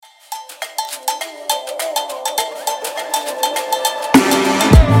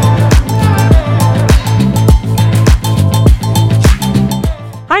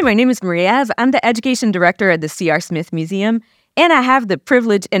Hi, my name is Maria. I'm the Education Director at the C.R. Smith Museum, and I have the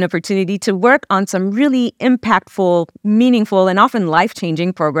privilege and opportunity to work on some really impactful, meaningful, and often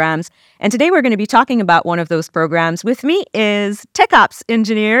life-changing programs. And today we're going to be talking about one of those programs. With me is Tech Ops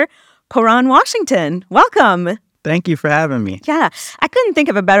engineer Koran Washington. Welcome. Thank you for having me. Yeah, I couldn't think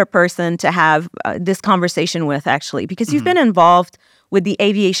of a better person to have this conversation with, actually, because you've been involved with the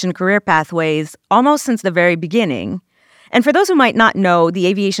aviation career pathways almost since the very beginning. And for those who might not know, the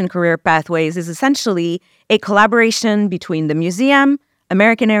Aviation Career Pathways is essentially a collaboration between the museum,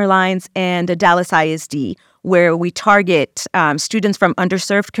 American Airlines, and the Dallas ISD, where we target students from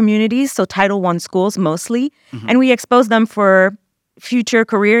underserved communities, so Title I schools mostly, and we expose them for future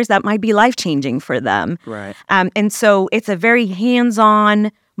careers that might be life-changing for them. Right. And so it's a very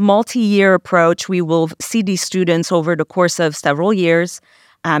hands-on, multi-year approach. We will see these students over the course of several years.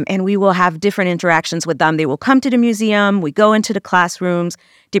 And we will have different interactions with them. They will come to the museum. We go into the classrooms.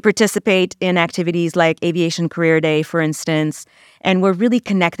 They participate in activities like Aviation Career Day, for instance. And we're really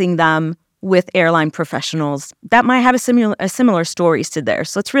connecting them with airline professionals that might have a similar stories to theirs.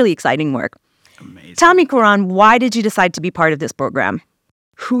 So it's really exciting work. Amazing. Tell me, Koran, why did you decide to be part of this program?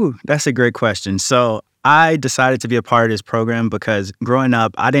 That's a great question. So I decided to be a part of this program because growing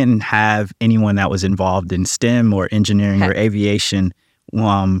up, I didn't have anyone that was involved in STEM or engineering or aviation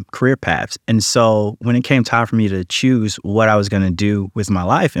career paths. And so when it came time for me to choose what I was going to do with my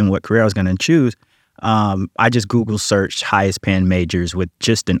life and what career I was going to choose, I just Google searched highest paying majors with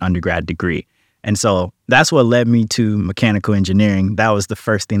just an undergrad degree. And so that's what led me to mechanical engineering. That was the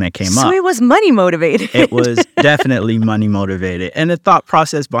first thing that came up. So it was money motivated. It was definitely money motivated. And the thought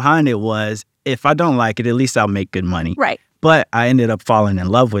process behind it was, if I don't like it, at least I'll make good money. Right. But I ended up falling in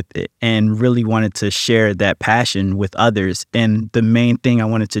love with it and really wanted to share that passion with others. And the main thing I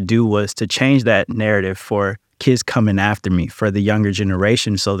wanted to do was to change that narrative for kids coming after me, for the younger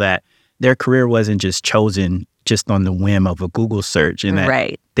generation, so that their career wasn't just chosen just on the whim of a Google search, and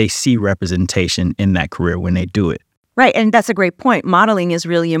that they see representation in that career when they do it. Right. And that's a great point. Modeling is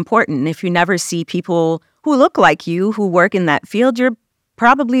really important. If you never see people who look like you, who work in that field, you're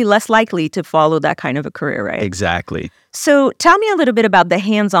probably less likely to follow that kind of a career, right? Exactly. So tell me a little bit about the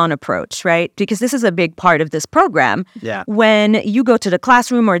hands-on approach, right? Because this is a big part of this program. Yeah. When you go to the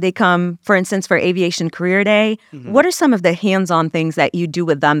classroom or they come, for instance, for Aviation Career Day, what are some of the hands-on things that you do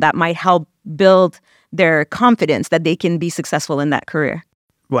with them that might help build their confidence that they can be successful in that career?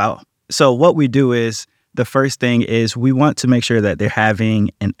 Well, so what we do is, the first thing is we want to make sure that they're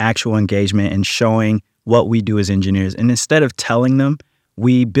having an actual engagement and showing what we do as engineers. And instead of telling them,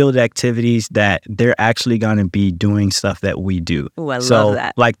 we build activities that they're actually going to be doing stuff that we do. Oh, I love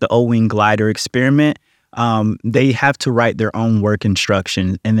that. Like the O-Wing glider experiment, they have to write their own work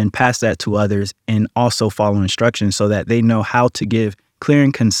instructions and then pass that to others and also follow instructions so that they know how to give clear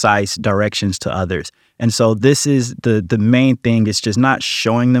and concise directions to others. And so this is the main thing. It's just not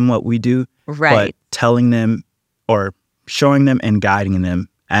showing them what we do, but telling them or showing them and guiding them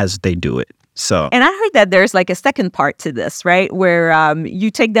as they do it. And I heard that there's like a second part to this, right? Where you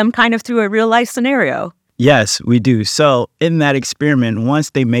take them kind of through a real life scenario. Yes, we do. So in that experiment,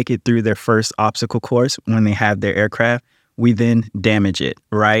 once they make it through their first obstacle course, when they have their aircraft, we then damage it,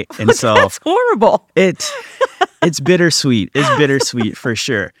 right? And so that's horrible. It's bittersweet. It's bittersweet for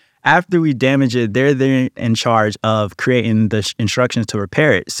sure. After we damage it, they're there in charge of creating the instructions to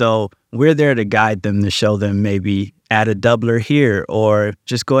repair it. So we're there to guide them, to show them maybe add a doubler here or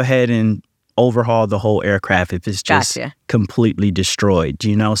just go ahead and overhaul the whole aircraft if it's just completely destroyed,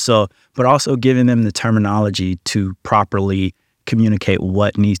 so, but also giving them the terminology to properly communicate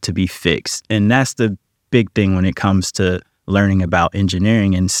what needs to be fixed. And that's the big thing when it comes to learning about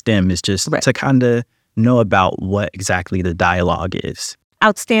engineering and STEM, is just to kind of know about what exactly the dialogue is.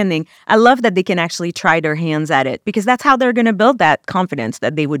 Outstanding. I love that they can actually try their hands at it, because that's how they're going to build that confidence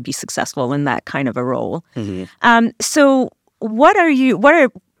that they would be successful in that kind of a role. So what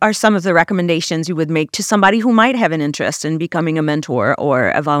are some of the recommendations you would make to somebody who might have an interest in becoming a mentor or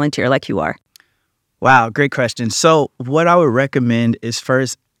a volunteer like you are? Wow, great question. So what I would recommend is,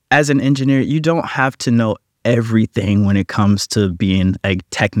 first, as an engineer, you don't have to know everything when it comes to being a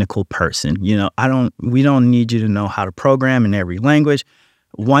technical person. We don't need you to know how to program in every language.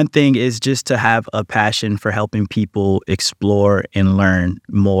 One thing is just to have a passion for helping people explore and learn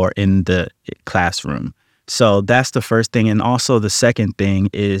more in the classroom. So that's the first thing. And also the second thing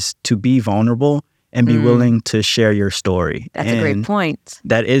is to be vulnerable and be willing to share your story. That's a great point.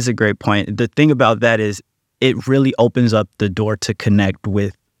 That is a great point. The thing about that is it really opens up the door to connect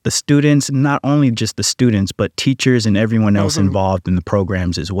with the students, not only just the students, but teachers and everyone else involved in the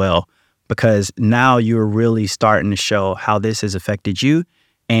programs as well. Because now you're really starting to show how this has affected you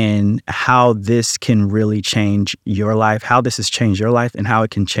and how this can really change your life, how this has changed your life, and how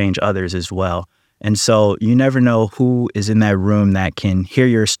it can change others as well. And so you never know who is in that room that can hear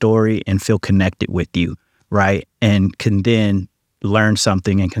your story and feel connected with you, right? And can then learn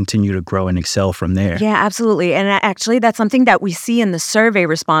something and continue to grow and excel from there. Yeah, absolutely. And actually, that's something that we see in the survey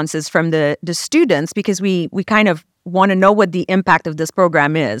responses from the students, because we kind of want to know what the impact of this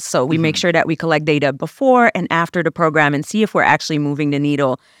program is. So we make sure that we collect data before and after the program and see if we're actually moving the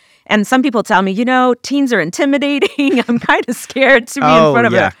needle. And some people tell me, teens are intimidating. I'm kind of scared to be in front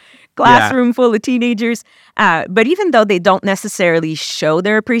of a classroom full of teenagers. But even though they don't necessarily show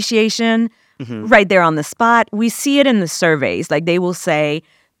their appreciation right there on the spot, we see it in the surveys. Like they will say,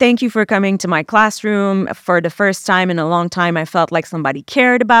 thank you for coming to my classroom. For the first time in a long time, I felt like somebody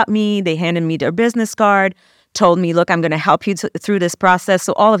cared about me. They handed me their business card, told me, look, I'm going to help you through this process.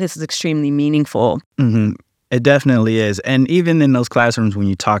 So all of this is extremely meaningful. It definitely is. And even in those classrooms, when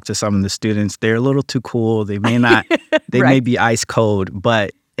you talk to some of the students, they're a little too cool. They may not, they may be ice cold,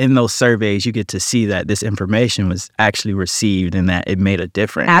 but in those surveys, you get to see that this information was actually received and that it made a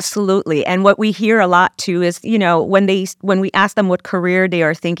difference. Absolutely. And what we hear a lot too is, when we ask them what career they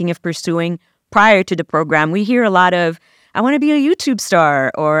are thinking of pursuing prior to the program, we hear a lot of, I want to be a YouTube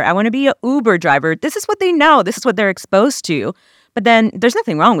star, or I want to be an Uber driver. This is what they know. This is what they're exposed to. But then there's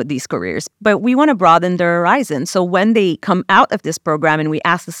nothing wrong with these careers, but we want to broaden their horizon. So when they come out of this program and we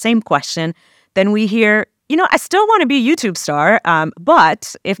ask the same question, then we hear, I still want to be a YouTube star,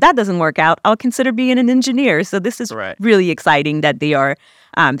 but if that doesn't work out, I'll consider being an engineer. So this is really exciting that they are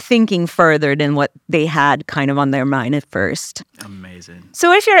thinking further than what they had kind of on their mind at first. Amazing.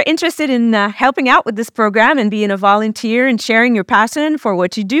 So if you're interested in helping out with this program and being a volunteer and sharing your passion for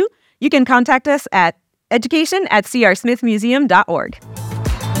what you do, you can contact us at education@crsmithmuseum.org.